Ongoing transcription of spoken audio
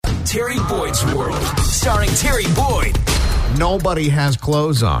Terry Boyd's World, starring Terry Boyd. Nobody has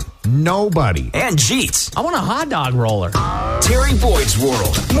clothes on. Nobody. And Jeets. I want a hot dog roller. Terry Boyd's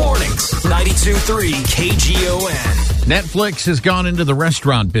World, mornings, 92.3 KGON. Netflix has gone into the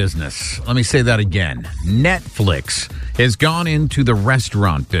restaurant business. Let me say that again. Netflix has gone into the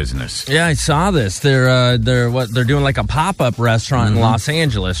restaurant business. Yeah, I saw this. They're doing like a pop-up restaurant in Los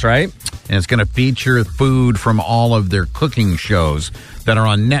Angeles, right? And it's going to feature food from all of their cooking shows that are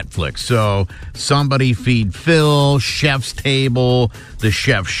on Netflix. So Somebody Feed Phil, Chef's Table, The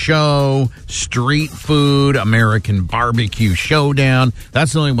Chef Show, Street Food, American Barbecue Showdown.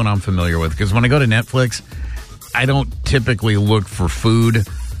 That's the only one I'm familiar with, because when I go to Netflix, I don't typically look for food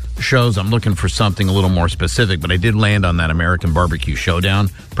shows. I'm looking for something a little more specific, but I did land on that American Barbecue Showdown.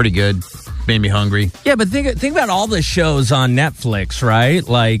 Pretty good. Made me hungry. Yeah, but think about all the shows on Netflix, right?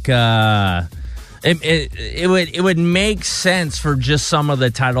 Like, it would make sense for just some of the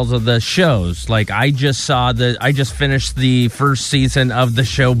titles of the shows. Like, I just finished the first season of the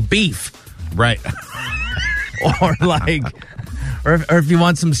show Beef. Right. Or like... Or if you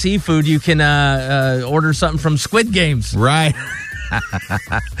want some seafood, you can order something from Squid Games. Right.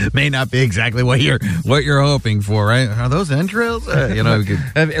 May not be exactly what you're hoping for, right? Are those entrails?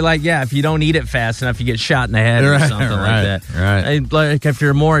 If you don't eat it fast enough, you get shot in the head or something like that. Right. Like if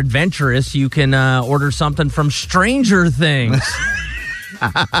you're more adventurous, you can order something from Stranger Things.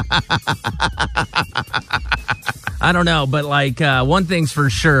 I don't know, but one thing's for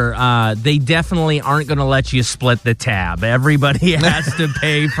sure, they definitely aren't going to let you split the tab. Everybody has to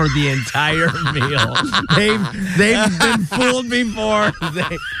pay for the entire meal. They've been fooled before.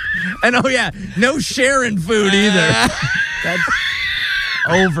 No sharing food either. That's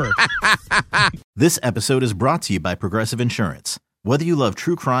over. This episode is brought to you by Progressive Insurance. Whether you love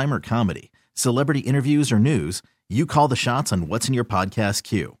true crime or comedy, celebrity interviews or news, you call the shots on what's in your podcast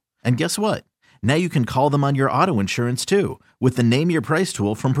queue. And guess what? Now you can call them on your auto insurance, too, with the Name Your Price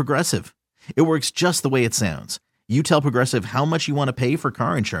tool from Progressive. It works just the way it sounds. You tell Progressive how much you want to pay for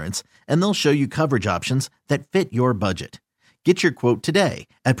car insurance, and they'll show you coverage options that fit your budget. Get your quote today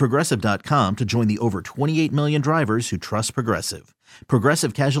at Progressive.com to join the over 28 million drivers who trust Progressive.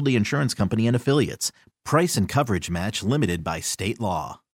 Progressive Casualty Insurance Company and Affiliates. Price and coverage match limited by state law.